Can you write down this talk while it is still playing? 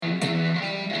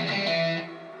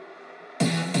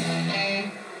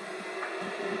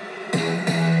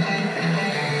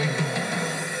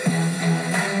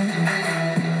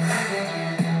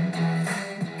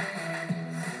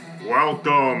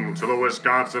Welcome to the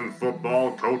Wisconsin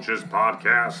Football Coaches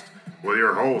Podcast with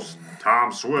your hosts,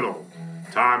 Tom Swiddle,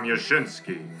 Tom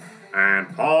Yashinsky, and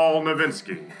Paul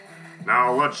Novinsky.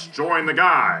 Now let's join the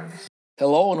guys.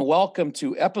 Hello and welcome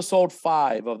to episode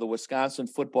 5 of the Wisconsin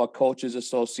Football Coaches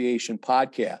Association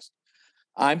podcast.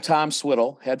 I'm Tom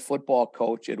Swiddle, head football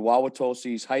coach at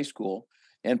Wauwatosa High School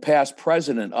and past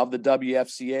president of the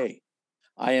WFCA.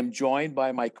 I am joined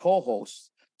by my co-hosts,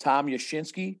 Tom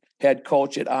Yashinsky, head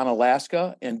coach at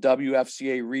Onalaska and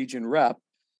WFCA region rep,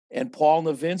 and Paul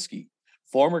Novinsky,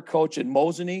 former coach at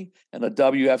Mosinee and a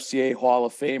WFCA Hall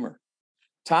of Famer.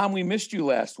 Tom, we missed you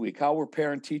last week. How were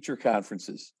parent-teacher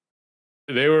conferences?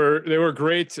 They were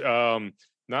great.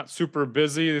 Not super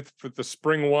busy with the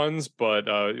spring ones, but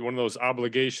one of those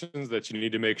obligations that you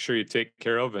need to make sure you take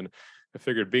care of. And I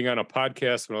figured being on a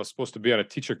podcast when I was supposed to be on a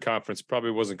teacher conference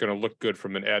probably wasn't going to look good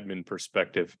from an admin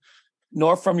perspective.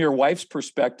 Nor from your wife's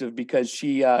perspective, because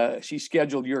she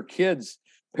scheduled your kids'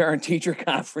 parent-teacher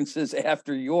conferences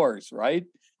after yours, right?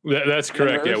 That's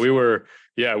correct.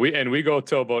 Yeah, we go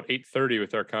till about 8:30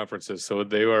 with our conferences, so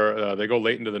they go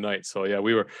late into the night. So yeah,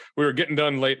 we were getting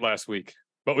done late last week,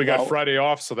 but we got Friday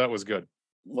off, so that was good.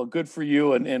 Well, good for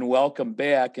you, and welcome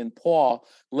back. And Paul,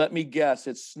 let me guess,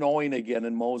 it's snowing again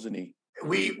in Mosinee.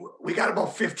 We got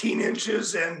about 15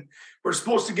 inches, and we're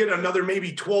supposed to get another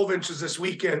maybe 12 inches this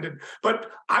weekend. But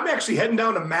I'm actually heading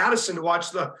down to Madison to watch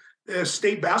the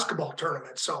state basketball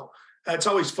tournament. So it's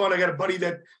always fun. I got a buddy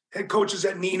that head coaches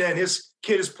at Neenah, and his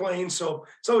kid is playing. So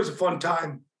it's always a fun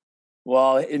time.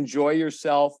 Well, enjoy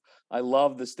yourself. I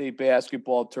love the state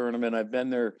basketball tournament. I've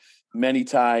been there many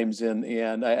times,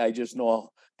 and I just know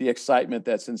the excitement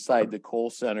that's inside the Kohl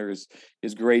Center is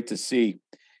great to see.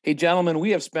 Hey, gentlemen,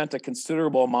 we have spent a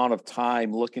considerable amount of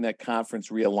time looking at conference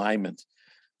realignment.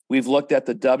 We've looked at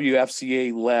the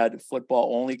WFCA-led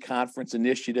football-only conference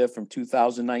initiative from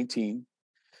 2019.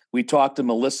 We talked to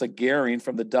Melissa Gehring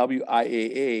from the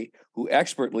WIAA, who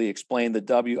expertly explained the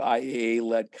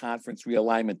WIAA-led conference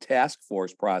realignment task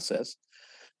force process.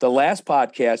 The last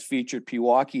podcast featured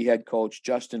Pewaukee head coach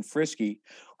Justin Friske,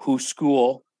 whose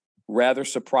school, rather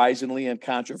surprisingly and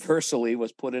controversially,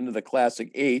 was put into the Classic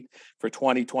 8 for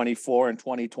 2024 and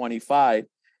 2025.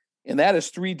 And that is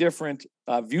 3 different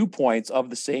viewpoints of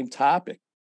the same topic.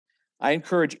 I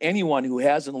encourage anyone who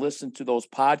hasn't listened to those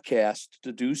podcasts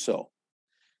to do so.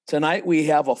 Tonight, we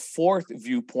have a 4th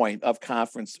viewpoint of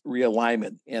conference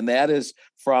realignment, and that is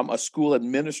from a school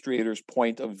administrator's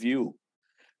point of view.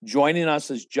 Joining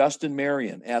us is Justin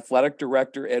Marien, athletic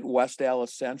director at West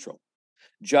Allis Central.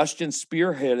 Justin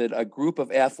spearheaded a group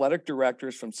of athletic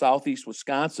directors from Southeast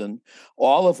Wisconsin,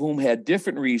 all of whom had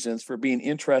different reasons for being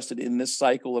interested in this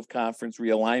cycle of conference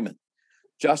realignment.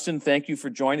 Justin, thank you for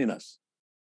joining us.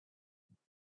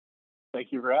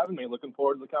 Thank you for having me. Looking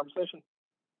forward to the conversation.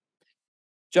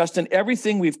 Justin,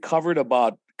 everything we've covered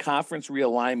about conference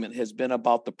realignment has been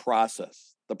about the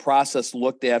process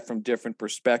looked at from different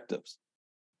perspectives.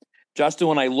 Justin,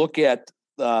 when I look at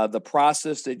the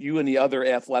process that you and the other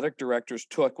athletic directors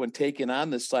took when taking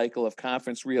on this cycle of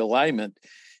conference realignment,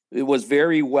 it was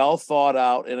very well thought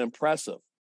out and impressive.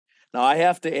 Now, I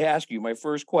have to ask you my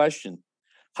first question.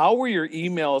 How were your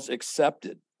emails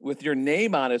accepted with your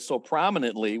name on it so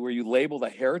prominently? Were you labeled a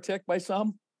heretic by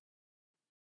some?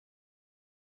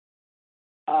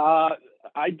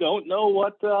 I don't know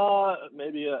what,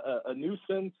 maybe a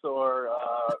nuisance or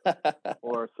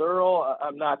thorough.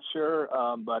 I'm not sure,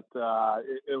 but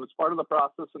it was part of the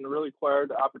process and really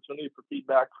required opportunity for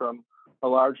feedback from a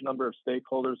large number of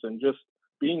stakeholders and just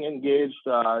being engaged.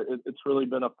 It's really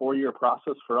been a 4-year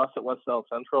process for us at West Allis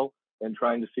Central and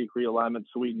trying to seek realignment.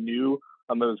 So we knew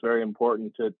it was very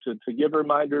important to give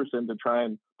reminders and to try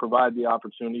and provide the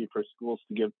opportunity for schools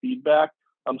to give feedback.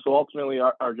 So ultimately,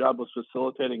 our job was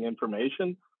facilitating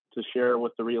information to share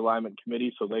with the realignment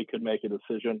committee so they could make a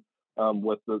decision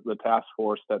with the task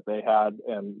force that they had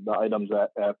and the items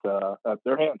at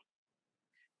their hand.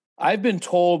 I've been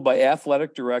told by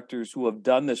athletic directors who have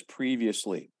done this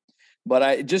previously,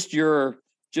 but just your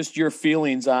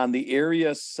feelings on the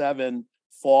Area 7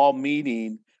 fall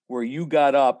meeting where you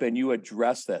got up and you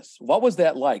addressed this. What was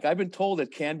that like? I've been told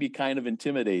it can be kind of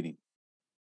intimidating.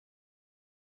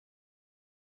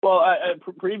 Well,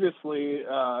 previously,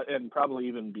 and probably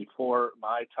even before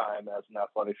my time as an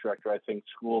athletic director, I think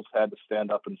schools had to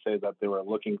stand up and say that they were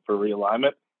looking for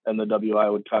realignment, and the WI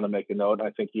would kind of make a note.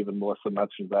 I think even Melissa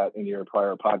mentioned that in your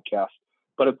prior podcast.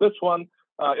 But at this one,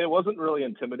 it wasn't really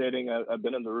intimidating. I've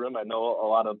been in the room. I know a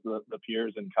lot of the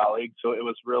peers and colleagues, so it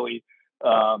was really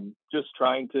just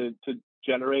trying to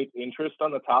generate interest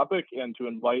on the topic and to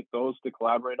invite those to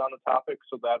collaborate on the topic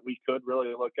so that we could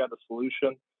really look at a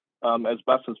solution as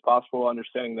best as possible,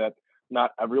 understanding that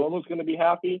not everyone was going to be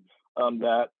happy,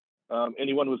 that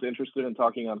anyone who was interested in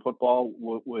talking on football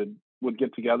would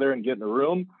get together and get in a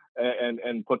room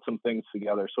and put some things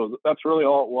together. So that's really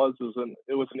all it was.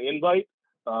 It was an invite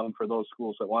for those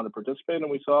schools that wanted to participate,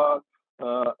 and we saw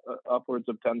upwards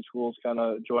of 10 schools kind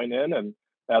of join in. And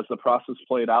as the process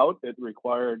played out, it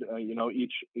required,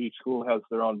 each school has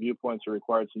their own viewpoints. It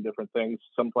required some different things.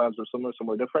 Some plans were similar, some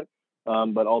were different.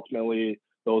 But ultimately,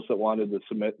 those that wanted to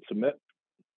submit.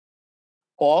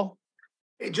 Paul?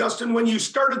 Hey, Justin, when you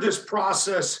started this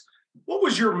process, what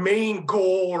was your main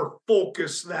goal or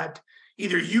focus that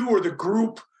either you or the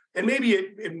group, and maybe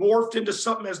it morphed into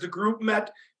something as the group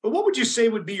met, but what would you say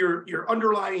would be your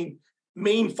underlying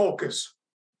main focus?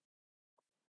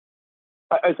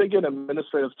 I think in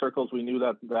administrative circles, we knew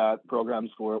that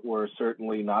programs were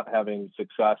certainly not having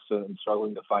success and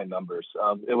struggling to find numbers.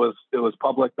 It was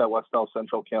public that West Allis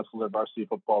Central canceled their varsity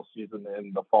football season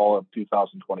in the fall of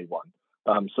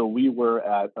 2021. So we were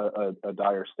at a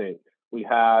dire state. We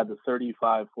had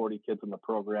 35, 40 kids in the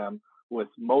program, with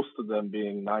most of them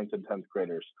being 9th and 10th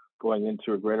graders going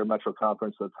into a greater metro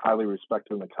conference that's highly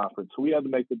respected in the conference. So we had to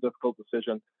make the difficult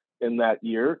decision in that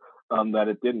year that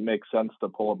it didn't make sense to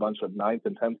pull a bunch of 9th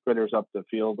and 10th graders up the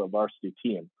field of varsity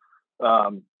team.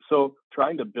 So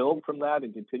trying to build from that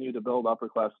and continue to build upper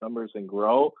class numbers and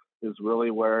grow is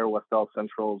really where West Allis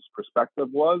Central's perspective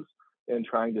was, in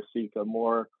trying to seek a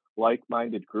more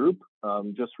like-minded group.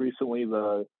 Just recently,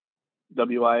 the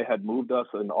WI had moved us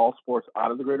in all sports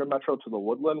out of the greater metro to the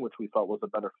Woodland, which we felt was a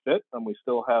better fit. And we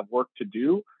still have work to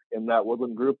do in that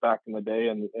Woodland group back in the day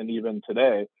and even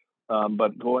today.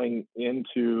 But going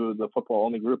into the football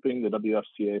only grouping, the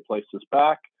WFCA placed us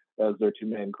back as their two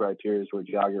main criteria were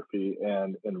geography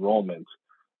and enrollment.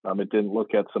 It didn't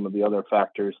look at some of the other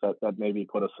factors that maybe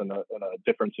put us in a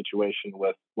different situation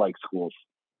with like schools.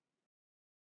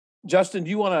 Justin, do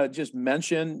you want to just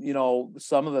mention,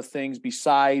 some of the things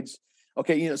besides,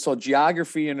 so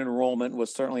geography and enrollment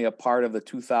was certainly a part of the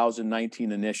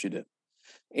 2019 initiative.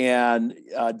 And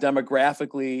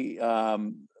demographically,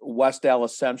 West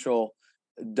Allis Central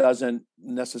doesn't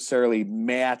necessarily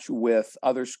match with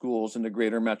other schools in the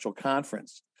Greater Metro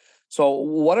Conference. So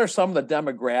what are some of the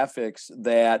demographics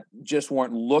that just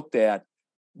weren't looked at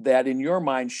that in your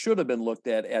mind should have been looked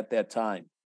at that time?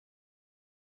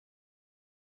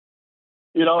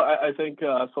 I think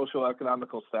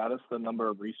socioeconomical status, the number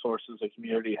of resources a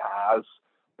community has,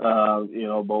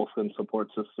 both in support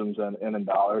systems and in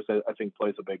dollars, I think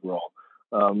plays a big role.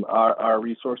 Our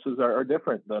resources are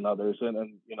different than others.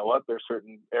 And you know what? There's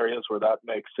certain areas where that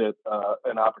makes it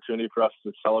an opportunity for us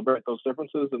to celebrate those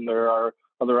differences. And there are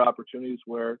other opportunities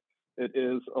where it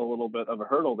is a little bit of a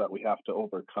hurdle that we have to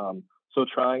overcome. So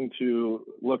trying to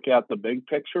look at the big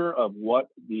picture of what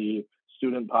the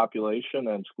student population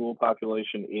and school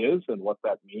population is and what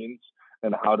that means,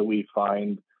 and how do we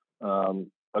find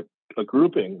a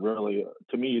grouping. Really,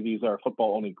 to me, these are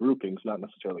football only groupings, not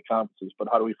necessarily conferences, but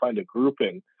how do we find a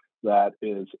grouping that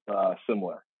is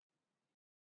similar?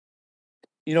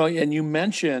 And you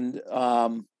mentioned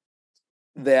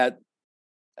that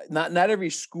not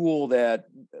every school that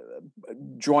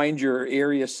joined your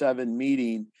Area 7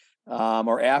 meeting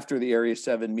or after the Area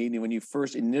 7 meeting, when you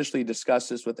first initially discussed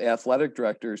this with athletic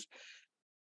directors,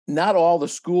 not all the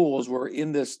schools were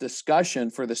in this discussion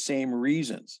for the same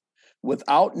reasons.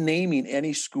 Without naming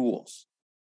any schools,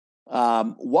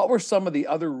 what were some of the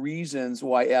other reasons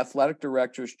why athletic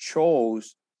directors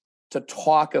chose to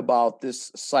talk about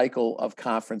this cycle of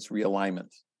conference realignment?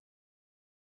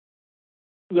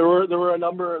 There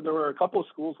were a couple of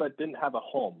schools that didn't have a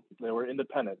home. They were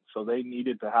independent, so they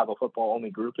needed to have a football only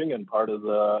grouping. And part of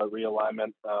the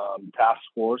realignment task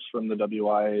force from the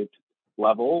WI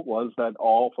level was that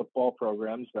all football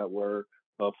programs that were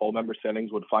full member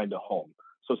standings would find a home.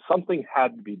 So something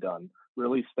had to be done.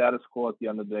 Really, status quo at the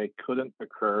end of the day couldn't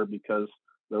occur because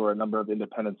there were a number of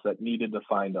independents that needed to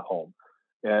find a home.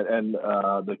 And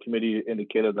the committee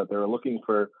indicated that they were looking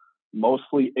for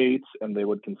mostly 8s, and they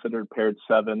would consider paired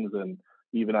 7s. And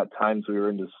even at times we were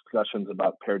in discussions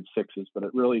about paired 6s, but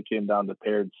it really came down to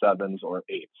paired 7s or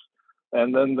 8s.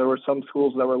 And then there were some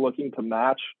schools that were looking to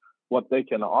match what they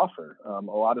can offer. A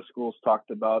lot of schools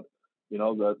talked about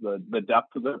the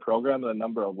depth of their program, the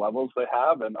number of levels they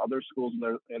have, and other schools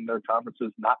in their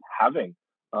conferences not having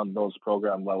those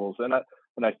program levels. And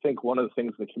I think one of the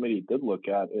things the committee did look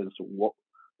at is what,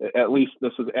 at least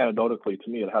this is anecdotally to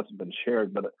me, it hasn't been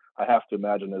shared, but I have to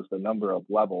imagine is the number of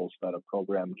levels that a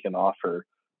program can offer.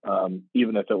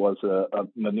 Even if it was a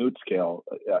minute scale,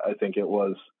 I think it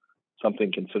was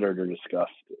something considered or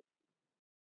discussed.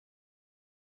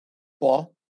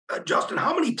 Paul? Justin,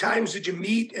 how many times did you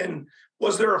meet, and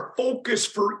was there a focus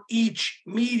for each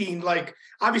meeting? Like,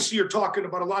 obviously you're talking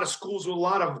about a lot of schools with a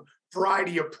lot of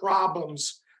variety of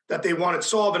problems that they wanted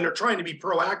solved, and they're trying to be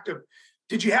proactive.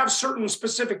 Did you have certain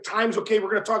specific times? Okay, we're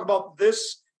going to talk about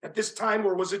this at this time,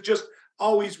 or was it just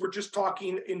always we're just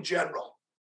talking in general?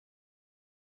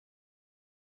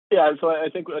 Yeah, so I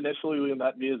think initially we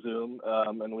met via Zoom,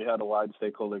 and we had a wide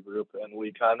stakeholder group, and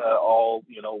we kind of all,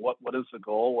 what is the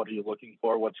goal? What are you looking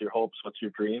for? What's your hopes? What's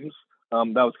your dreams?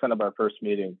 That was kind of our first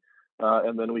meeting.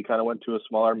 And then we kind of went to a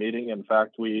smaller meeting. In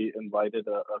fact, we invited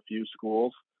a few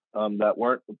schools that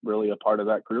weren't really a part of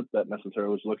that group that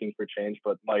necessarily was looking for change,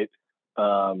 but might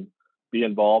be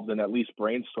involved in at least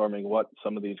brainstorming what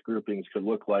some of these groupings could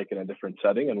look like in a different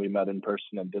setting. And we met in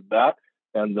person and did that.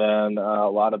 And then a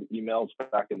lot of emails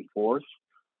back and forth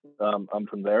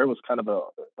from there. It was kind of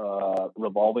a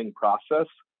revolving process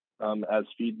as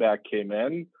feedback came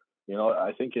in.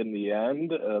 I think in the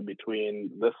end,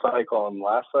 between this cycle and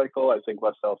last cycle, I think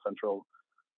West Allis Central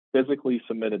physically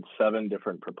submitted 7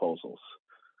 different proposals.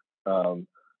 And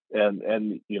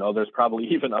there's probably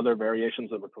even other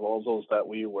variations of the proposals that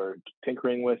we were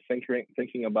tinkering with,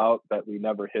 thinking about that we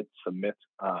never hit submit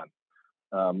on.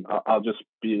 I'll just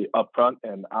be upfront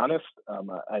and honest.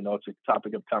 I know it's a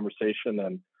topic of conversation,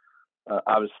 and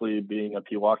obviously being a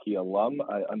Pewaukee alum,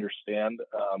 I understand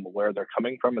where they're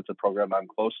coming from. It's a program I'm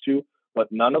close to,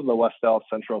 but none of the West Allis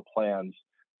Central plans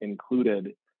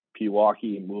included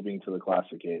Pewaukee moving to the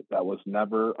Classic 8. That was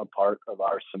never a part of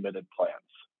our submitted plans.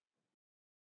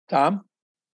 Tom?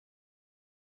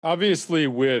 Obviously,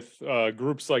 with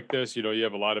groups like this, you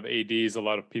have a lot of ADs, a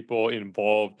lot of people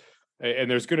involved,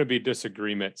 and there's going to be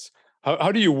disagreements.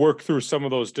 How do you work through some of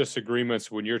those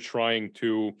disagreements when you're trying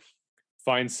to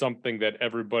find something that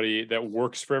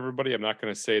works for everybody? I'm not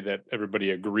going to say that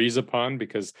everybody agrees upon,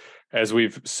 because as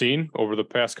we've seen over the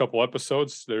past couple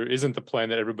episodes, there isn't the plan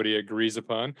that everybody agrees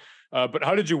upon. But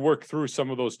how did you work through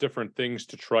some of those different things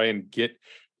to try and get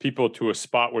people to a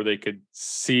spot where they could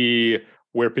see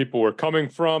where people were coming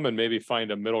from and maybe find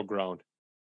a middle ground?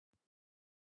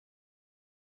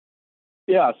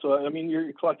 Yeah, so I mean,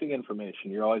 you're collecting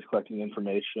information. You're always collecting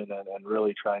information and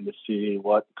really trying to see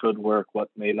what could work, what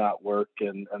may not work,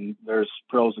 and there's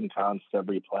pros and cons to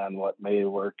every plan, what may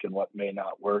work and what may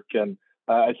not work. And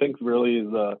I think really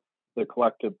the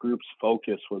collective group's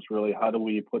focus was really, how do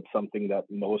we put something that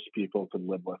most people could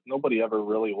live with? Nobody ever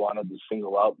really wanted to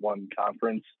single out one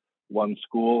conference, one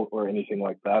school, or anything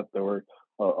like that. There were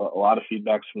a lot of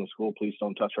feedbacks from the school, please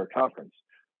don't touch our conference.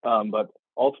 But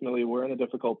ultimately, we're in a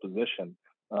difficult position.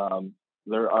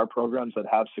 There are programs that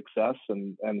have success,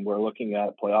 and we're looking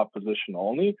at playoff position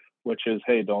only, which is,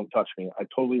 hey, don't touch me. I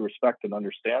totally respect and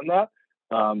understand that.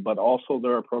 But also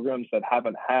there are programs that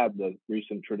haven't had the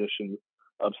recent tradition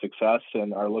of success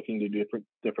and are looking to do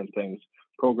different things.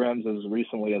 Programs as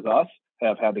recently as us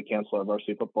have had to cancel our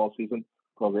varsity football season.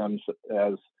 Programs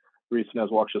as recent as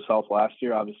Waukesha South last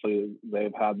year, obviously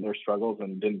they've had their struggles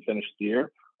and didn't finish the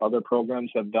year. Other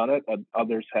programs have done it, and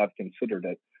others have considered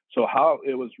it. So how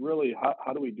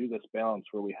do we do this balance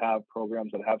where we have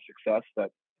programs that have success that,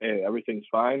 hey, everything's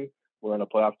fine, we're in a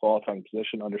playoff qualifying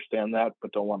position, understand that,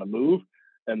 but don't want to move?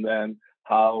 And then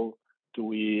how do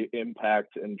we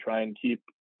impact and try and keep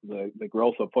the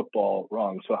growth of football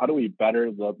wrong? So how do we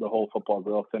better the whole football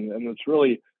growth? And it's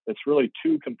really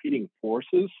two competing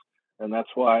forces. And that's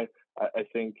why I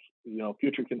think,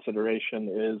 future consideration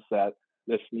is that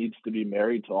this needs to be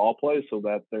married to all play so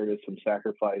that there is some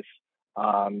sacrifice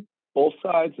on both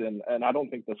sides. And I don't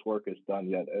think this work is done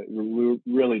yet. We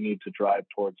really need to drive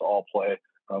towards all play,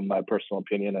 my personal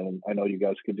opinion. And I know you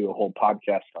guys could do a whole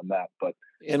podcast on that,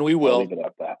 and we will. I'll leave it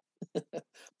at that.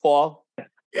 Paul?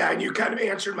 Yeah, and you kind of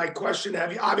answered my question.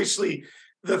 Obviously,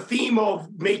 the theme of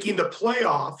making the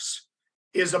playoffs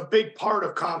is a big part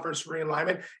of conference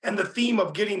realignment, and the theme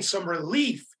of getting some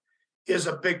relief is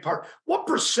a big part. What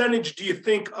percentage do you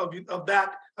think of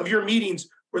your meetings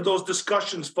were those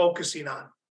discussions focusing on?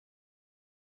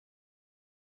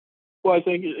 Well, I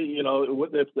think,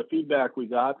 if the feedback we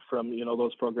got from,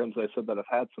 those programs I said that have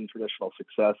had some traditional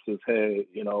success is, hey,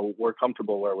 we're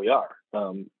comfortable where we are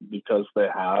because they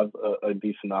have a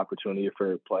decent opportunity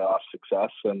for playoff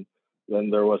success. And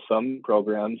then there was some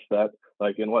programs that,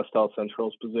 like in West Allis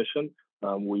Central's position,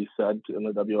 we said in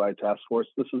the WI task force,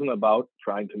 this isn't about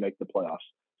trying to make the playoffs.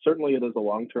 Certainly it is a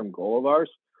long-term goal of ours,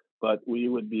 but we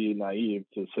would be naive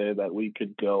to say that we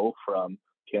could go from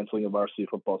canceling a varsity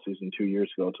football season 2 years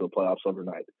ago to a playoffs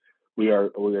overnight. We are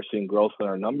seeing growth in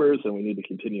our numbers, and we need to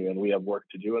continue, and we have work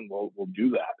to do, and we'll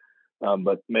do that.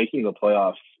 But making the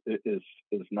playoffs is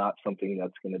not something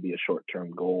that's going to be a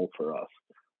short-term goal for us.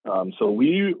 So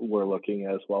we were looking,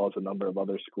 as well as a number of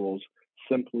other schools,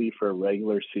 simply for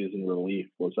regular season relief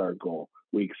was our goal,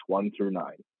 weeks 1 through 9.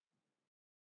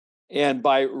 And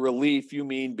by relief, you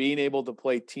mean being able to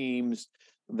play teams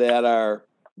that are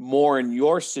more in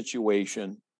your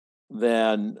situation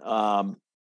than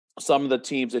some of the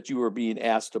teams that you were being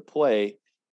asked to play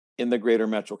in the Greater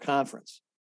Metro Conference.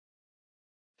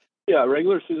 Yeah,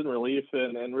 regular season relief,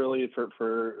 and really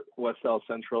for West Allis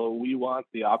Central, we want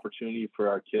the opportunity for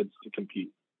our kids to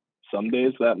compete. Some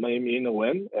days that may mean a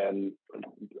win, and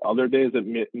other days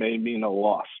it may mean a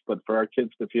loss. But for our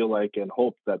kids to feel like and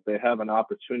hope that they have an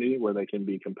opportunity where they can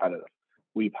be competitive.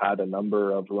 We've had a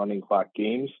number of running clock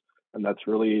games, and that's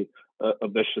really a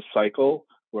vicious cycle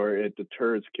where it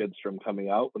deters kids from coming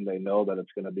out when they know that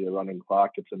it's going to be a running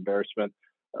clock. It's embarrassment.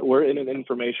 We're in an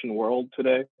information world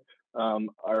today.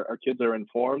 Our kids are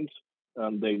informed.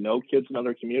 They know kids in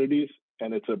other communities,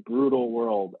 and it's a brutal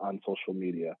world on social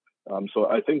media. So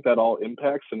I think that all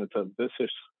impacts, and it's a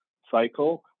vicious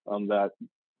cycle that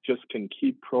just can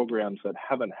keep programs that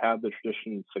haven't had the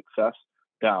tradition success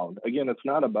down. Again, it's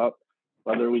not about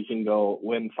whether we can go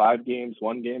win 5 games,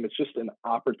 1 game. It's just an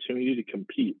opportunity to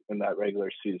compete in that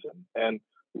regular season and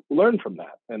learn from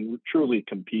that and truly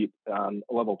compete on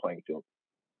a level playing field.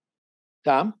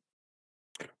 Tom?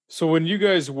 So when you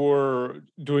guys were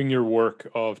doing your work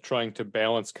of trying to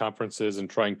balance conferences and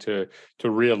trying to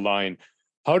realign,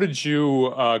 how did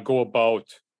you go about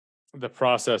the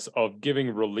process of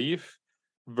giving relief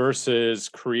versus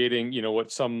creating,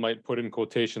 what some might put in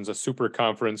quotations, a super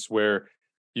conference where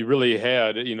you really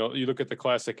had, you look at the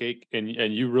Classic 8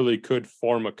 and you really could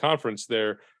form a conference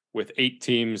there with 8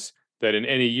 teams that in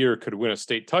any year could win a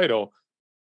state title.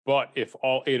 But if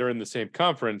all 8 are in the same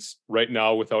conference right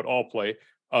now without all play,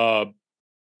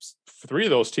 3 of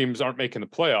those teams aren't making the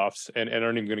playoffs and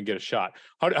aren't even going to get a shot.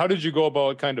 How did you go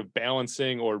about kind of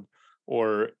balancing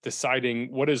or deciding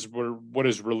what is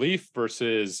relief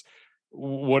versus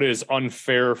what is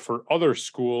unfair for other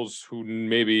schools who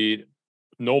maybe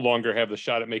no longer have the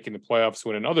shot at making the playoffs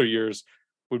when in other years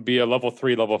would be a level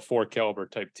 3, level 4 caliber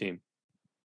type team?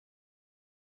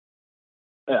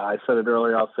 Yeah, I said it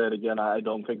earlier. I'll say it again. I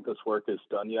don't think this work is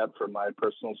done yet from my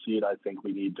personal seat. I think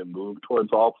we need to move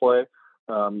towards all play.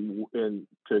 And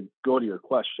to go to your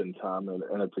question, Tom,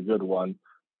 and it's a good one,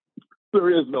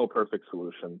 there is no perfect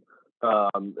solution.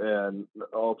 And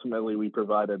ultimately, we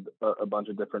provided a bunch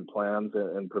of different plans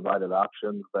and provided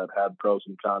options that had pros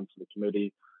and cons to the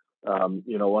committee.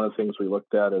 One of the things we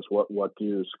looked at is what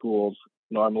do schools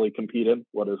normally compete in?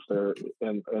 What is their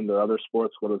in their other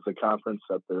sports? What is the conference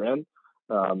that they're in?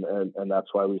 And that's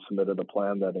why we submitted a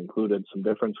plan that included some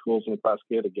different schools in the Classic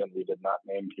 8. Again, we did not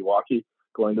name Pewaukee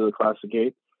going to the Classic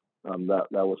 8. That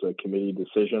was a committee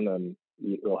decision, and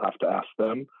you'll have to ask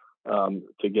them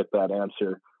to get that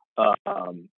answer.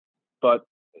 But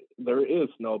there is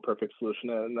no perfect solution,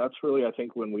 and that's really, I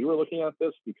think, when we were looking at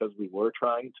this, because we were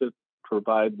trying to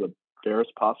provide the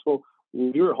fairest possible,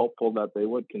 we were hopeful that they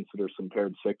would consider some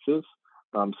paired 6s,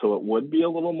 so it would be a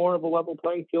little more of a level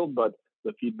playing field. But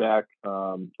the feedback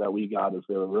that we got is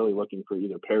they were really looking for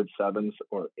either paired 7s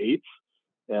or 8s.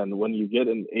 And when you get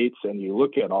in 8s and you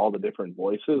look at all the different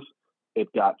voices,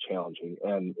 it got challenging.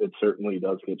 And it certainly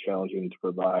does get challenging to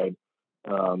provide.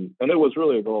 And it was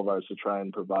really a goal of ours to try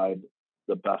and provide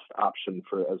the best option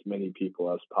for as many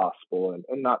people as possible and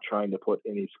not trying to put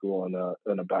any school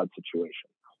in a bad situation.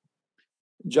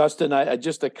 Justin, I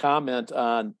just a comment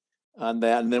on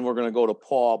that, and then we're going to go to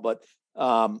Paul. But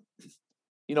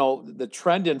the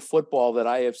trend in football that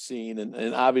I have seen,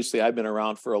 and obviously I've been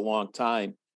around for a long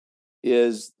time,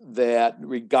 is that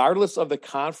regardless of the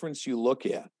conference you look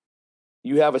at,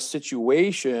 you have a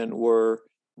situation where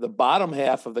the bottom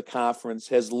half of the conference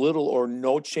has little or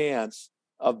no chance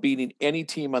of beating any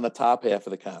team on the top half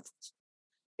of the conference.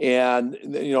 And,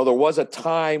 there was a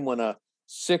time when a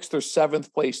 6th or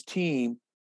 7th place team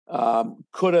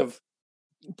could have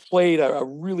played a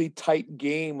really tight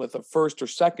game with a 1st or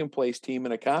 2nd place team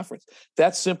in a conference.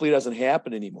 That simply doesn't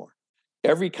happen anymore.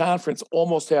 Every conference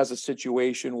almost has a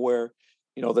situation where,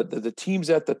 the teams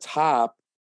at the top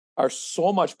are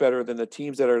so much better than the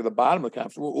teams that are at the bottom of the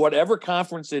conference, whatever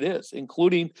conference it is,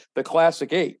 including the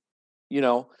Classic 8,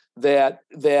 that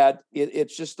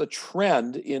it's just a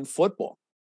trend in football.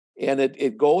 And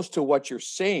it goes to what you're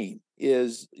saying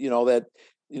is, that,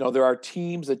 there are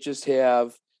teams that just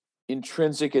have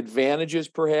intrinsic advantages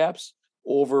perhaps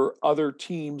over other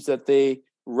teams that they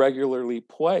regularly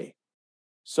play.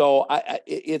 So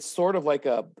it's sort of like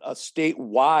a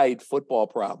statewide football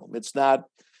problem. It's not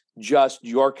just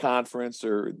your conference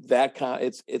or that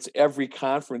it's every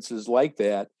conference is like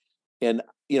that. And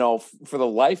for the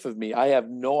life of me, I have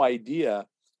no idea,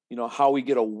 how we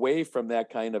get away from that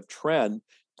kind of trend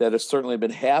that has certainly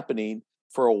been happening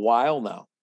for a while now.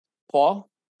 Paul?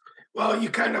 Well, you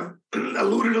kind of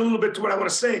alluded a little bit to what I want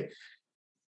to say.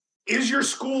 Is your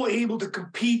school able to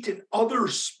compete in other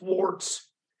sports,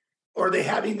 or are they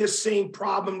having this same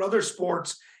problem in other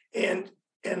sports? And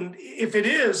if it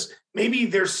is, maybe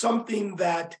there's something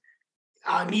that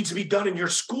needs to be done in your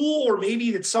school, or maybe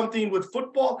it's something with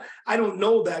football. I don't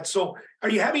know that. So are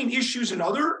you having issues in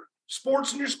other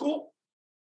sports in your school?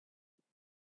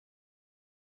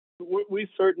 We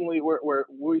certainly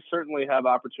have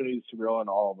opportunities to grow in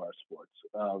all of our sports,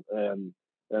 and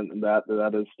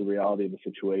that is the reality of the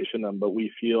situation. But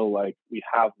we feel like we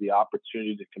have the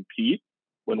opportunity to compete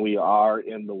when we are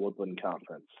in the Woodland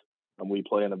Conference. We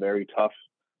play in a very tough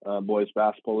boys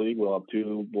basketball league. We'll have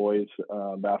 2 boys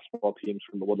basketball teams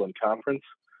from the Woodland Conference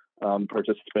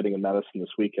participating in Madison this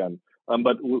weekend.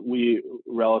 But we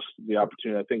relish the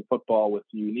opportunity. I think football, with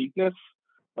the uniqueness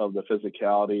of the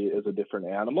physicality, is a different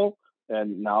animal.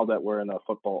 And now that we're in a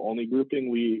football-only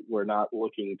grouping, we're not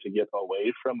looking to get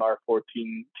away from our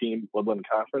 14-team Woodland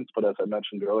Conference. But as I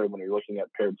mentioned earlier, when you're looking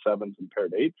at paired 7s and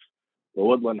paired 8s, the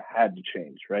Woodland had to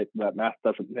change, right? That math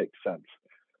doesn't make sense.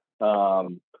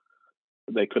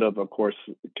 They could have, of course,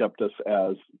 kept us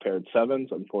as paired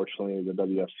 7s. Unfortunately, the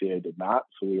WFCA did not,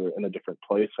 so we were in a different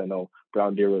place. I know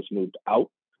Brown Deer was moved out,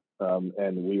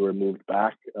 and we were moved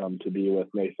back to be with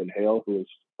Nathan Hale, who is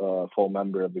a full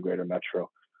member of the Greater Metro.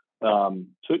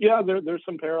 So yeah, there's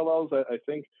some parallels. I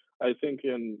think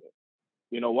in,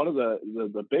 one of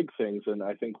the big things, and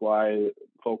I think why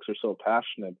folks are so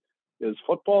passionate, is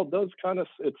football does kind of,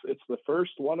 it's the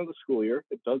first one of the school year.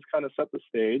 It does kind of set the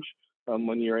stage.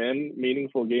 When you're in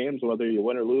meaningful games, whether you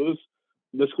win or lose,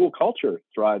 the school culture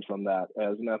thrives on that.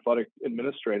 As an athletic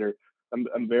administrator,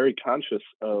 I'm very conscious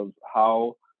of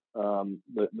how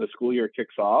the school year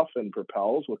kicks off and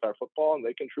propels with our football, and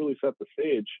they can truly set the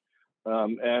stage.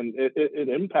 And it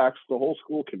impacts the whole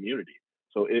school community.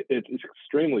 So it's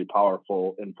extremely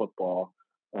powerful in football.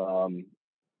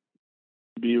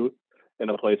 Be in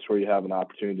a place where you have an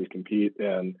opportunity to compete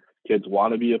and kids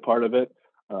want to be a part of it.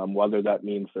 Whether that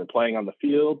means they're playing on the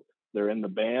field, they're in the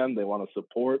band, they want to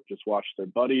support, just watch their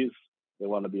buddies, they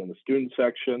want to be in the student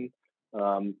section.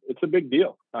 It's a big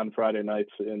deal on Friday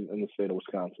nights in the state of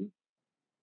Wisconsin.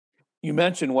 You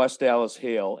mentioned West Allis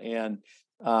Hale, and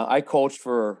I coached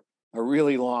for a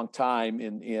really long time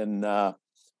in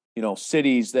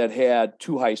cities that had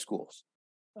 2 high schools,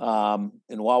 in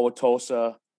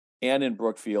Wauwatosa and in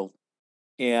Brookfield.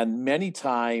 And many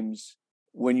times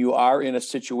when you are in a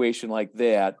situation like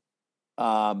that,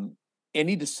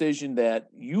 any decision that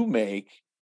you make,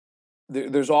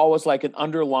 there's always like an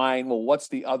underlying, well, what's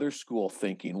the other school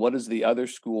thinking? What is the other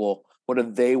school? What do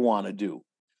they want to do?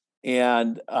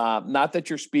 And not that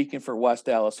you're speaking for West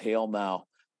Allis Hale now,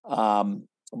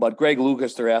 but Greg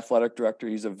Lucas, their athletic director,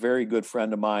 he's a very good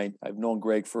friend of mine. I've known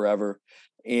Greg forever.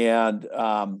 And,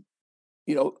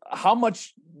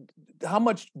 how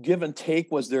much give and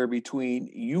take was there between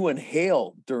you and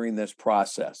Hale during this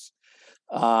process?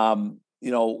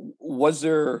 Was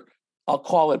there, I'll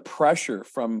call it, pressure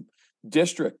from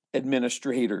district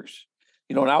administrators?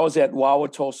 When I was at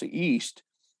Wauwatosa East,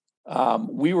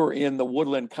 we were in the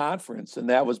Woodland Conference, and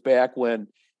that was back when,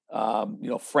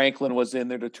 Franklin was in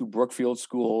there, the 2 Brookfield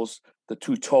schools, the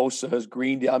 2 Tosas,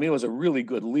 Greendale. I mean, it was a really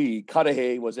good league.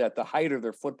 Cudahy was at the height of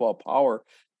their football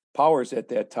powers at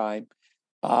that time.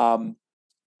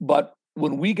 But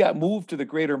when we got moved to the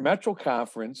Greater Metro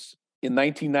Conference in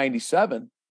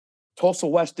 1997, Tulsa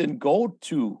West didn't go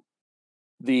to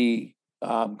the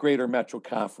Greater Metro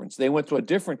Conference. They went to a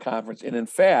different conference. And in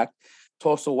fact,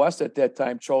 Tulsa West at that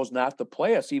time chose not to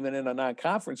play us even in a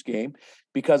non-conference game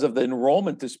because of the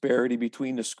enrollment disparity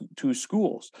between the 2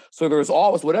 schools. So there was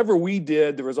always, whatever we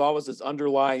did, there was always this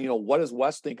underlying, what does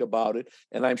West think about it?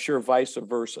 And I'm sure vice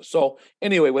versa. So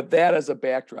anyway, with that as a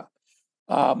backdrop,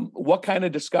 what kind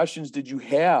of discussions did you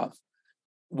have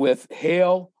with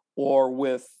Hale or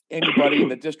with anybody in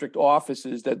the district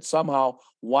offices that somehow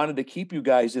wanted to keep you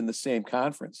guys in the same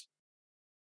conference?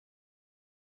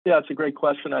 Yeah, it's a great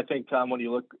question. I think, Tom, when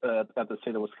you look at the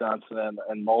state of Wisconsin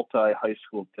and multi-high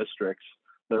school districts,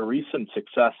 the recent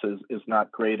success is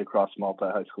not great across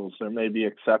multi-high schools. There may be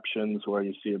exceptions where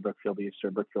you see a Brookfield East or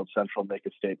Brookfield Central make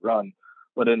a state run.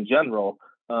 But in general,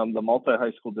 the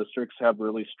multi-high school districts have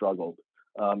really struggled,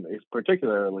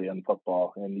 particularly in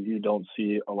football. And you don't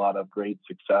see a lot of great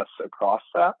success across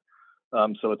that.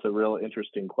 So it's a real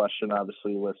interesting question,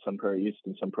 obviously, with Sun Prairie East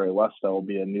and Sun Prairie West. That will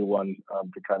be a new one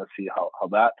to kind of see how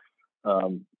that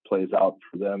plays out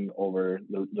for them over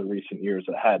the recent years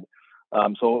ahead.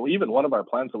 So even one of our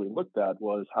plans that we looked at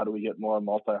was how do we get more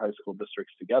multi-high school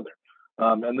districts together?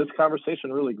 And this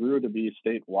conversation really grew to be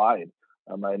statewide.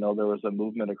 I know there was a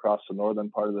movement across the northern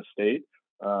part of the state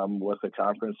with the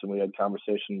conference, and we had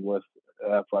conversations with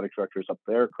athletic directors up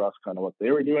there across kind of what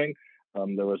they were doing.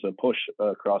 There was a push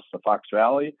across the Fox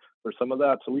Valley for some of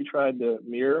that. So we tried to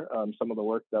mirror some of the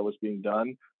work that was being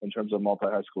done in terms of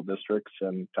multi-high school districts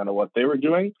and kind of what they were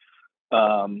doing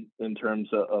in terms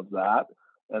of that.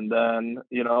 And then,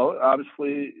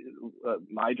 obviously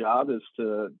my job is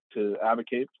to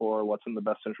advocate for what's in the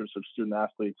best interest of student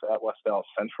athletes at West Allis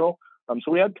Central.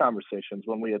 So we had conversations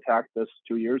when we attacked this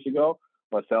 2 years ago.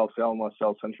 West Allis and West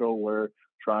Allis Central were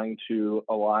trying to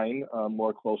align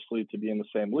more closely to be in the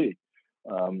same league.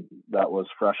 That was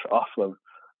fresh off of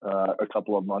a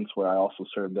couple of months where I also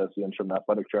served as the interim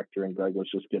athletic director, and Greg was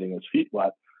just getting his feet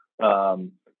wet.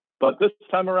 But this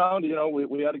time around,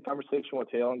 we had a conversation with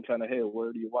Hale and kind of, hey,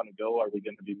 where do you want to go? Are we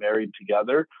going to be married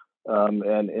together?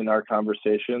 And in our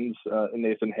conversations,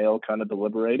 Nathan Hale kind of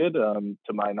deliberated,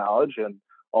 to my knowledge, and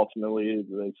ultimately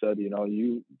they said,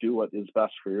 you do what is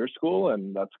best for your school.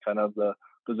 And that's kind of the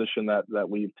position that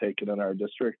we've taken in our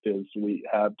district is we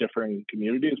have differing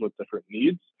communities with different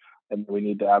needs, and we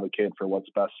need to advocate for what's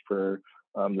best for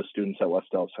the students at West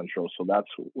Allis Central. So that's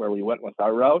where we went with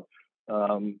our route.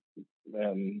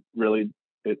 And really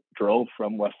it drove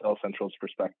from West Allis Central's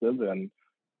perspective, and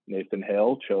Nathan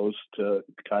Hale chose to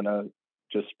kind of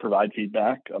just provide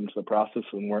feedback to the process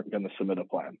and weren't going to submit a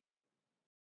plan.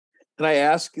 Can I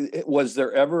ask, was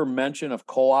there ever mention of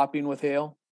co-oping with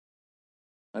Hale?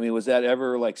 I mean, was that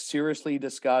ever seriously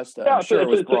discussed? Yeah, I'm sure it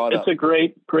was brought up. It's a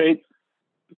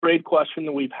great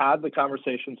question. We've had the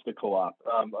conversations to co-op.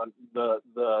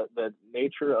 The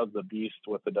nature of the beast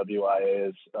with the WIA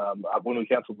is when we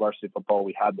canceled varsity football,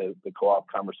 we had the co-op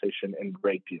conversation in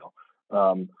great deal.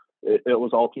 It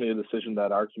was ultimately a decision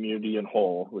that our community in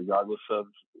whole, regardless of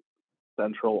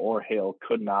Central or Hale,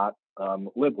 could not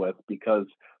live with, because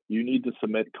you need to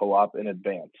submit co-op in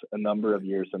advance, a number of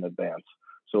years in advance.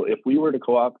 So if we were to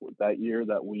co-op that year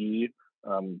that we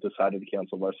decided to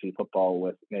cancel varsity football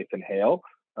with Nathan Hale,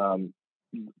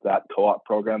 that co-op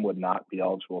program would not be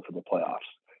eligible for the playoffs.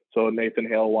 So Nathan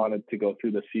Hale wanted to go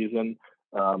through the season,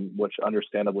 which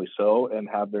understandably so, and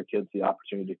have their kids the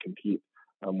opportunity to compete.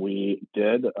 We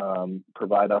did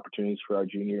provide opportunities for our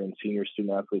junior and senior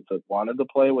student athletes that wanted to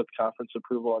play with conference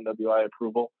approval and WI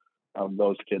approval.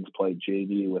 Those kids played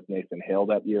JV with Nathan Hale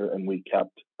that year, and we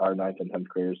kept our 9th and 10th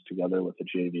graders together with the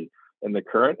JV. In the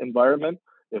current environment,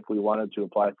 if we wanted to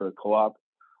apply for a co-op,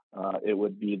 it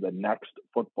would be the next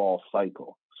football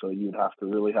cycle. So you'd have to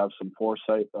really have some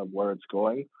foresight of where it's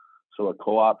going. So a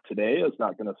co-op today is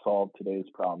not going to solve today's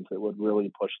problems. It would really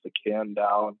push the can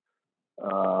down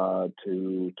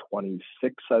to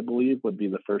 26, I believe, would be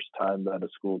the first time that a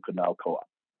school could now co-op.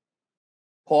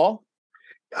 Paul?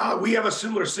 We have a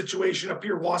similar situation up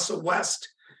here. Wausau West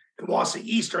and Wausau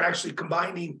East are actually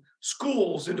combining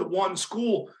schools into one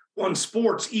school, one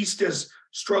sports. East has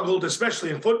struggled, especially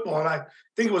in football, and I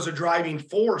think it was a driving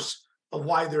force of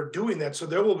why they're doing that. So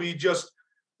there will be just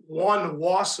one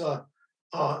Wausau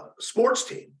sports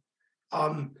team,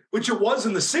 which it was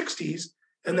in the 60s,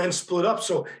 and then split up.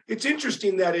 So it's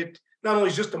interesting that it not only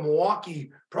is just a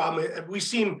Milwaukee problem. We've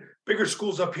seen bigger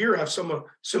schools up here have some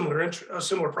similar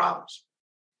problems.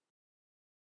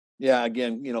 Yeah,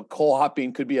 again,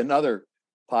 co-oping could be another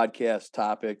podcast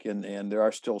topic, and there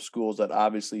are still schools that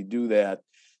obviously do that.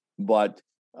 But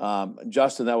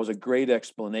Justin, that was a great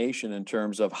explanation in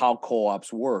terms of how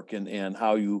co-ops work and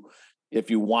how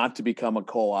if you want to become a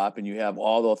co-op and you have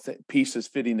all the pieces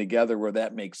fitting together where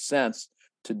that makes sense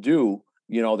to do,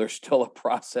 there's still a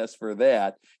process for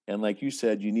that. And like you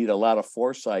said, you need a lot of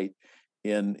foresight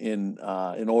in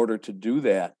order to do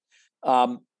that.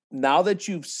 Now that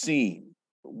you've seen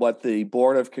what the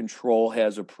Board of Control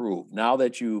has approved, now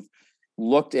that you've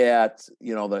looked at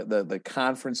the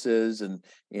conferences and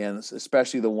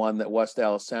especially the one that West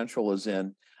Allis Central is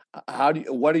in,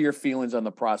 what are your feelings on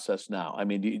the process now? I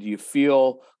mean, do you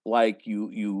feel like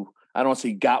you I don't want to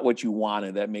say got what you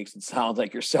wanted? That makes it sound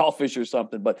like you're selfish or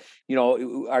something, but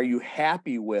are you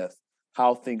happy with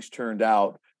how things turned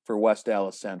out for West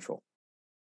Allis Central?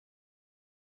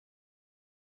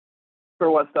 For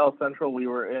West Allis Central, we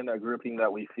were in a grouping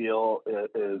that we feel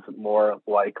is more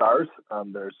like ours.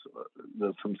 There's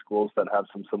some schools that have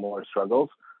some similar struggles,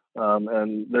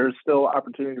 and there's still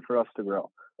opportunity for us to grow.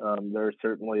 There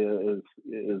certainly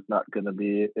is not going to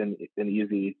be an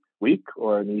easy week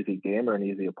or an easy game or an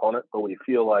easy opponent, but we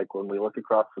feel like when we look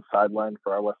across the sideline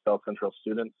for our West Allis Central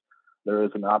students, there is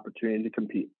an opportunity to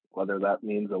compete, whether that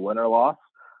means a win or loss.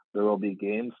 There will be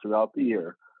games throughout the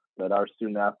year that our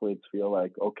student athletes feel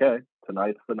like, okay,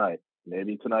 tonight's the night.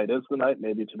 Maybe tonight is the night.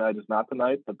 Maybe tonight is not the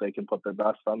night, but they can put their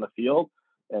best on the field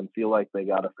and feel like they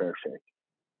got a fair shake.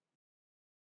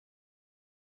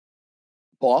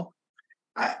 Paul?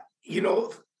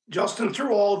 Justin,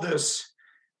 through all this,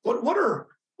 what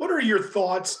are your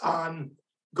thoughts on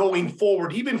going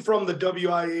forward, even from the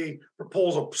WIA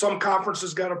proposal? Some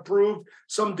conferences got approved,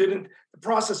 some didn't. The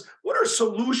process, what are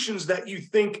solutions that you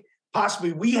think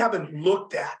possibly we haven't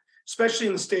looked at, especially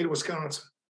in the state of Wisconsin?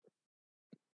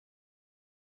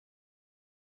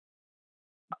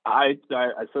 I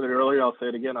said it earlier, I'll say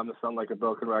it again. I'm going to sound like a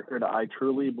broken record. I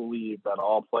truly believe that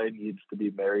all play needs to be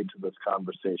married to this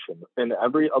conversation. In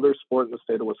every other sport in the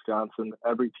state of Wisconsin,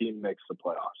 every team makes the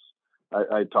playoffs.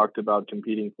 I talked about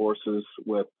competing forces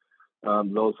with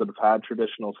those that have had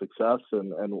traditional success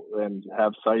and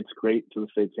have sites great to the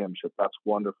state championship. That's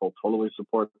wonderful. Totally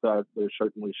support that. There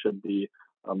certainly should be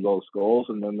those goals.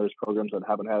 And then there's programs that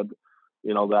haven't had,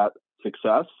 that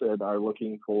success and are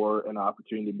looking for an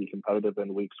opportunity to be competitive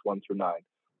in weeks 1 through 9.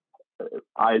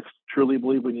 I truly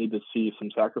believe we need to see some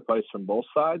sacrifice from both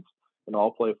sides, an all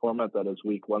play format that is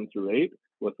week 1 through 8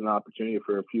 with an opportunity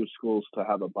for a few schools to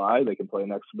have a bye. They can play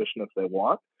an exhibition if they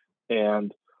want,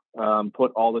 and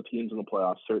put all the teams in the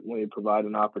playoffs. Certainly provide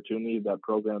an opportunity that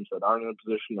programs that aren't in a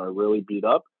position or really beat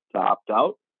up to opt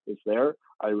out is there.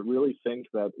 I really think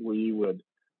that we would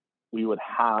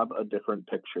have a different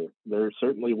picture. There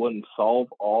certainly wouldn't solve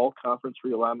all conference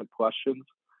realignment questions,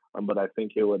 but I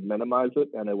think it would minimize it,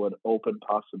 and it would open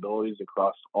possibilities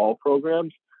across all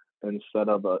programs instead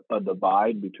of a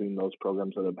divide between those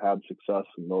programs that have had success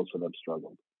and those that have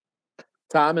struggled.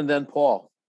 Tom, and then Paul.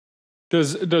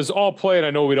 Does all play, and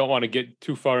I know we don't want to get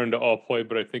too far into all play,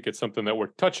 but I think it's something that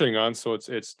we're touching on, so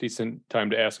it's decent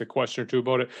time to ask a question or two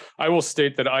about it. I will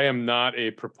state that I am not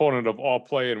a proponent of all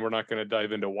play, and we're not going to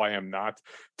dive into why I'm not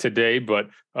today, but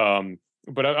I'm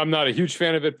not a huge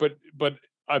fan of it, but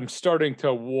I'm starting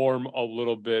to warm a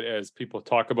little bit as people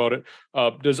talk about it.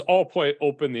 Does all play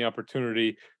open the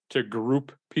opportunity to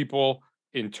group people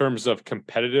in terms of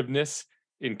competitiveness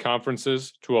in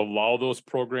conferences to allow those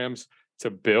programs to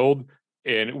build,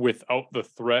 and without the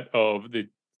threat of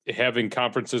having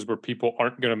conferences where people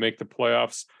aren't going to make the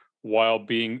playoffs while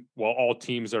all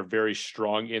teams are very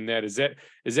strong in that? Is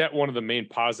that one of the main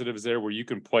positives there, where you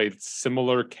can play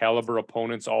similar caliber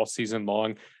opponents all season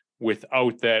long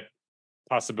without that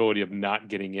possibility of not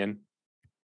getting in?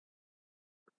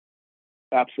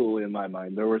 Absolutely, in my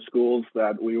mind. There were schools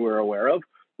that we were aware of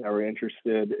that were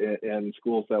interested in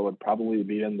schools that would probably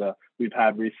be we've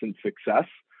had recent success,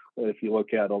 if you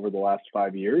look at over the last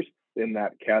 5 years in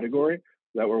that category,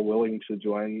 that were willing to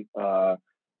join,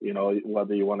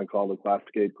 whether you want to call the Class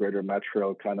 8 Greater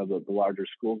Metro, kind of the larger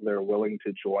schools, they're willing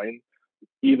to join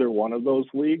either one of those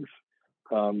leagues.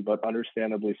 But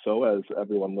understandably so, as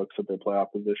everyone looks at their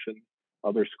playoff position,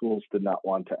 other schools did not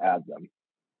want to add them.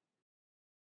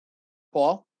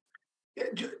 Paul?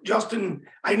 Justin,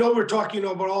 I know we're talking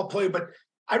about all play, but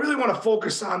I really want to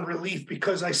focus on relief,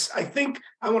 because I think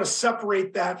I want to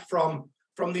separate that from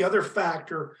the other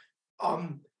factor.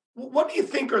 What do you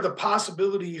think are the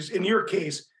possibilities in your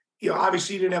case?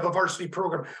 Obviously you didn't have a varsity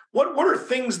program. What are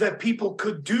things that people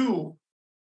could do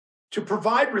to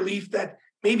provide relief that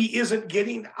maybe isn't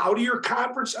getting out of your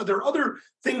conference? Are there other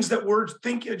things that we're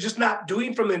thinking, just not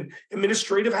doing from an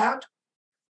administrative hat?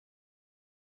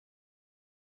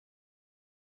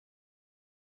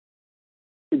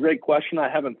 Great question. I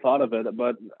haven't thought of it,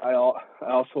 but I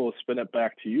also will spin it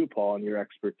back to you, Paul, and your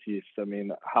expertise. I mean,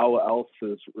 how else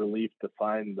is relief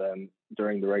defined then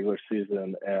during the regular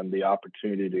season and the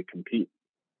opportunity to compete?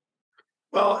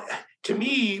 Well, to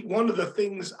me, one of the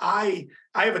things I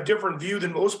have a different view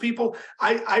than most people.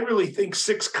 I really think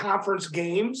 6 conference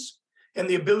games and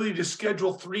the ability to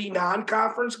schedule 3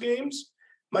 non-conference games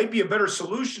might be a better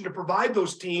solution to provide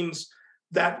those teams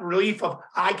that relief of,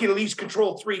 I can at least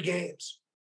control 3 games.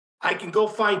 I can go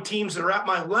find teams that are at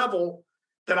my level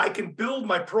that I can build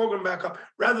my program back up,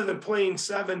 rather than playing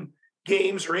 7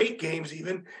 games or 8 games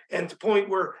even, and to the point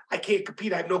where I can't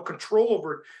compete. I have no control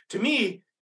over it. To me,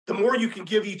 the more you can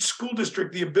give each school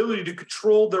district the ability to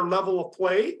control their level of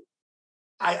play,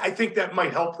 I think that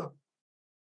might help them.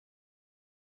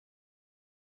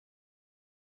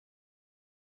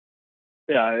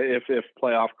 Yeah, if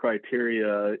playoff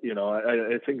criteria,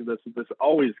 I think this is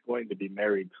always going to be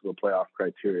married to the playoff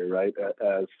criteria, right?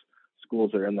 As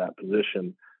schools are in that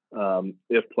position.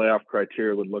 If playoff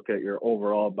criteria would look at your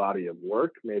overall body of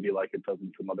work, maybe like it does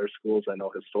in some other schools. I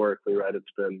know historically, right, it's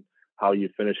been how you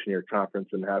finish in your conference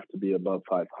and have to be above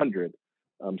 500.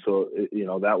 So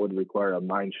that would require a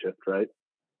mind shift, right?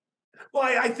 Well,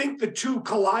 I think the two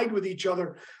collide with each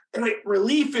other. And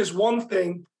relief is one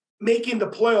thing, making the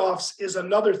playoffs is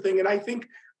another thing. And I think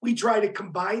we try to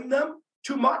combine them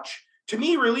too much. To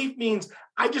me, relief means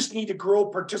I just need to grow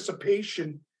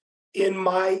participation in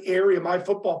my area, my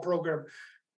football program.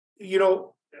 You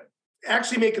know,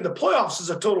 actually making the playoffs is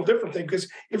a total different thing, because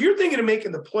if you're thinking of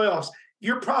making the playoffs,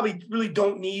 you probably really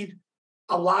don't need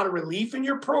a lot of relief in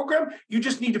your program. You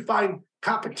just need to find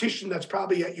competition that's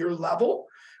probably at your level.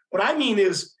 What I mean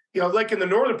is, you know, like in the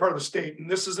northern part of the state, and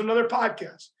this is another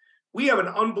podcast, we have an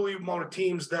unbelievable amount of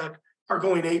teams that are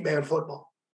going 8-man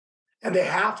football, and they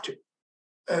have to.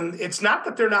 And it's not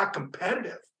that they're not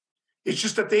competitive. It's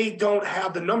just that they don't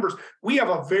have the numbers. We have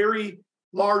a very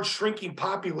large shrinking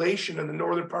population in the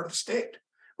northern part of the state.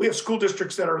 We have school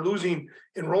districts that are losing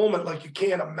enrollment like you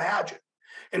can't imagine.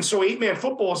 And so 8-man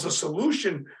football is a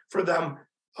solution for them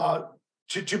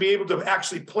to be able to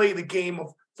actually play the game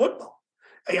of football.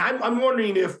 Hey, I'm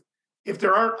wondering if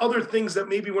there aren't other things that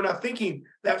maybe we're not thinking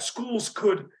that schools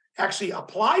could actually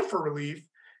apply for relief,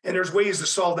 and there's ways to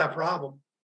solve that problem.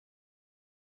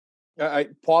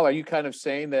 Paul, are you kind of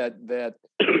saying that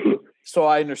so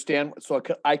I understand, so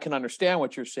I can understand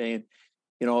what you're saying,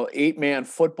 you know, 8-man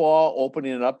football,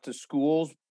 opening it up to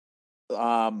schools,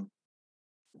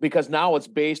 because now it's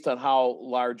based on how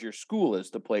large your school is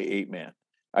to play 8-man.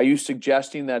 Are you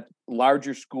suggesting that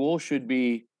larger schools should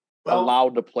be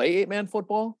allowed to play 8-man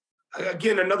football?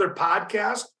 Again, another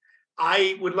podcast.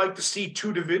 I would like to see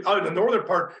in the northern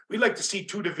part, we'd like to see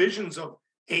 2 divisions of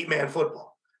 8-man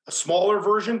football, a smaller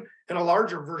version and a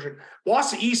larger version.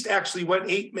 Wausau East actually went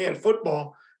 8-man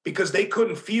football because they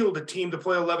couldn't field a team to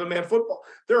play 11-man football.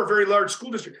 They're a very large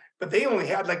school district, but they only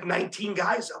had like 19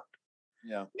 guys out.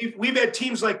 Yeah. We've had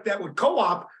teams like that with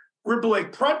co-op, Ribble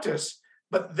Prentice,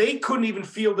 but they couldn't even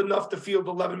field enough to field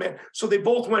 11-man. So they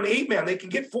both went 8-man. They can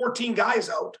get 14 guys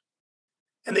out,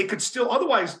 and they could still,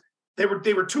 otherwise they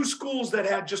were 2 schools that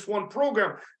had just one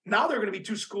program. Now they're going to be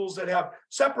 2 schools that have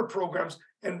separate programs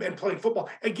and playing football.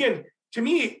 Again, to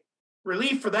me,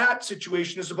 relief for that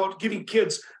situation is about giving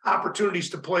kids opportunities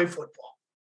to play football.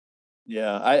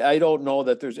 Yeah, I don't know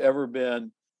that there's ever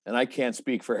been, and I can't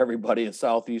speak for everybody in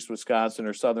Southeast Wisconsin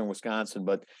or Southern Wisconsin,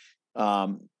 but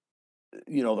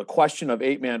you know, the question of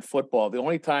 8-man football, the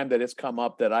only time that it's come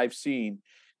up that I've seen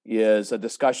is a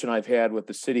discussion I've had with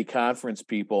the city conference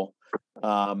people.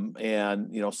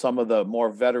 And, you know, some of the more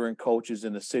veteran coaches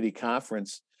in the city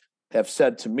conference have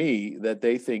said to me that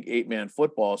they think 8-man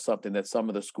football is something that some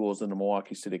of the schools in the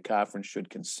Milwaukee City Conference should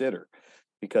consider,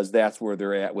 because that's where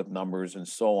they're at with numbers and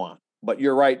so on. But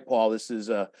you're right, Paul, this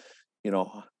is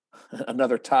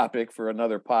another topic for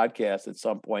another podcast at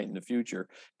some point in the future,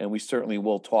 and we certainly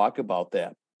will talk about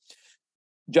that.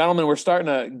 Gentlemen, we're starting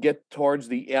to get towards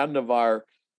the end of our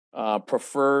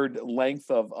preferred length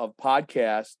of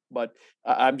podcast, but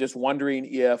I'm just wondering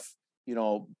if, you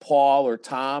know, Paul or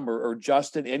Tom or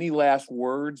Justin, any last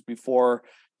words before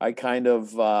I kind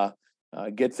of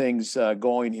get things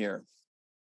going here?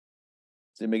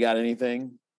 Has anybody got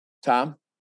anything? Tom?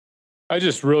 I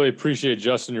just really appreciate,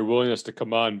 Justin, your willingness to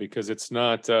come on, because it's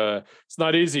not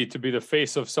easy to be the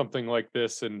face of something like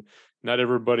this, and not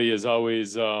everybody is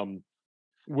always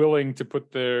willing to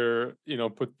put their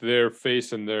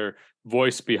face and their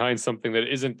voice behind something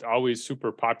that isn't always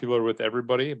super popular with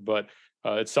everybody. But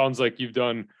it sounds like you've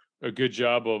done a good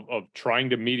job of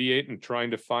trying to mediate and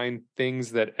trying to find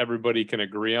things that everybody can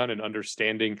agree on, and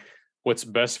understanding what's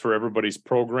best for everybody's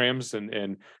programs,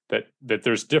 and that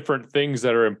there's different things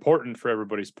that are important for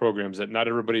everybody's programs, that not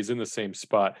everybody's in the same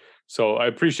spot. So I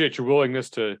appreciate your willingness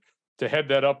to head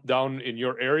that up down in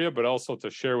your area, but also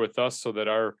to share with us so that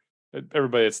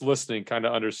everybody that's listening kind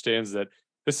of understands that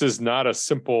this is not a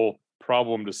simple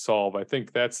problem to solve. I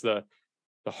think that's the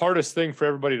hardest thing for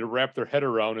everybody to wrap their head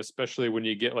around, especially when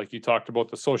you get, like you talked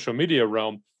about, the social media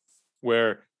realm,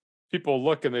 where people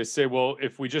look and they say, well,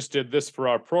 if we just did this for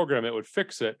our program, it would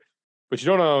fix it. But you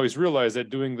don't always realize that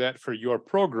doing that for your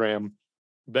program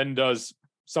then does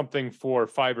something for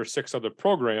 5 or 6 other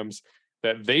programs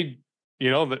that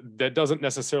that doesn't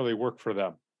necessarily work for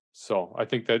them. So I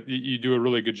think that you do a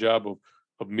really good job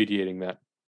of mediating that.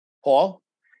 Paul?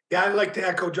 Yeah, I'd like to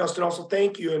echo Justin also.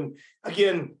 Thank you. And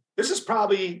again, this is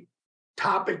probably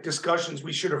topic discussions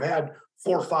we should have had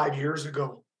 4 or 5 years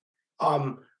ago.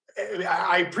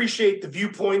 I appreciate the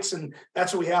viewpoints, and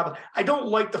that's what we have. I don't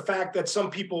like the fact that some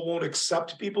people won't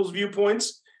accept people's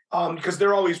viewpoints because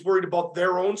they're always worried about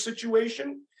their own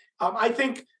situation. I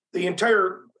think the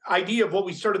entire idea of what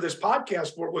we started this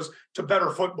podcast for was to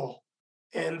better football.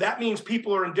 And that means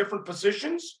people are in different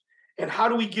positions. And how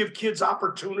do we give kids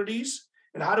opportunities?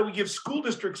 And how do we give school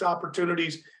districts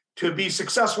opportunities to be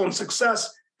successful, and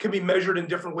success can be measured in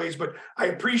different ways. But I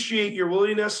appreciate your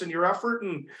willingness and your effort,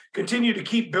 and continue to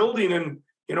keep building. And,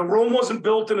 Rome wasn't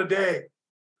built in a day.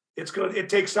 It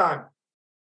takes time.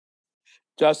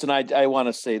 Justin, I want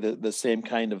to say the same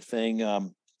kind of thing.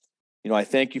 I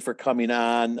thank you for coming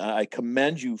on. I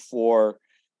commend you for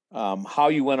how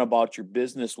you went about your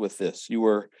business with this. You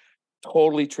were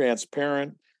totally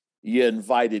transparent. You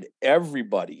invited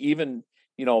everybody, even,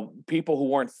 people who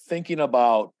weren't thinking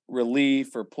about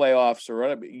relief or playoffs or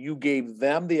whatever. You gave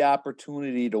them the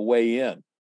opportunity to weigh in.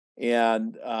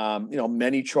 And,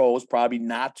 many chose probably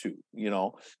not to,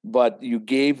 but you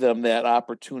gave them that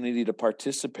opportunity to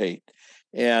participate.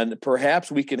 And perhaps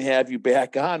we can have you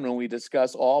back on when we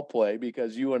discuss all play,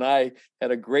 because you and I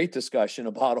had a great discussion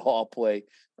about all play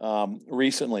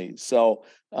recently. So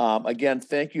again,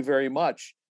 thank you very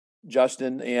much,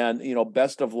 Justin, and,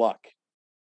 best of luck.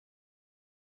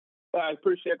 I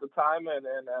appreciate the time, and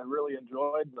I really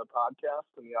enjoyed the podcast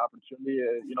and the opportunity.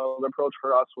 The approach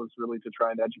for us was really to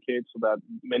try and educate so that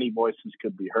many voices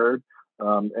could be heard.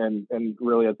 And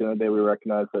really, at the end of the day, we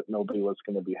recognized that nobody was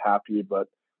going to be happy. But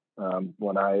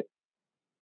when I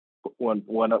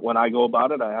go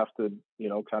about it, I have to,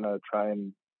 kind of try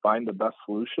and find the best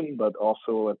solution. But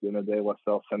also, at the end of the day, West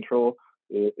South Central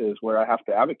is where I have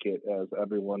to advocate, as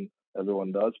everyone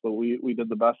does. But we did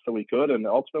the best that we could, and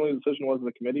ultimately the decision was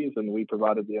the committees, and we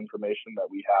provided the information that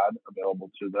we had available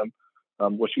to them.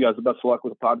 Wish you guys the best of luck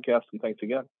with the podcast, and thanks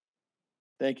again.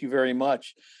 Thank you very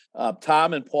much.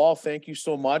 Tom and Paul, thank you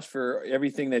so much for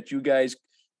everything that you guys,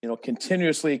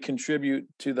 continuously contribute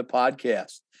to the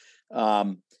podcast.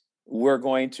 We're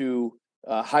going to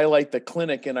highlight the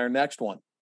clinic in our next one.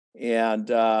 And,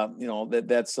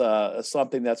 that's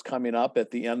something that's coming up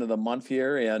at the end of the month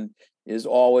here, and is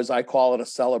always, I call it a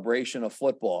celebration of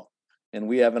football. And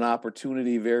we have an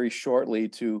opportunity very shortly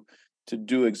to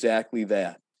do exactly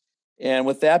that. And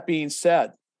with that being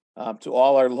said, to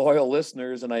all our loyal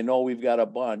listeners, and I know we've got a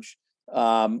bunch,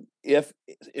 if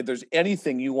there's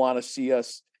anything you want to see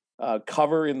us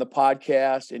cover in the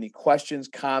podcast, any questions,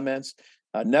 comments,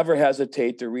 never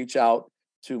hesitate to reach out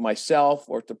to myself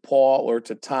or to Paul or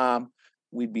to Tom.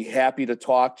 We'd be happy to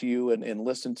talk to you and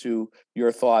listen to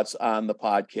your thoughts on the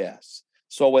podcast.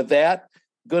 So with that,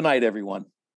 good night, everyone.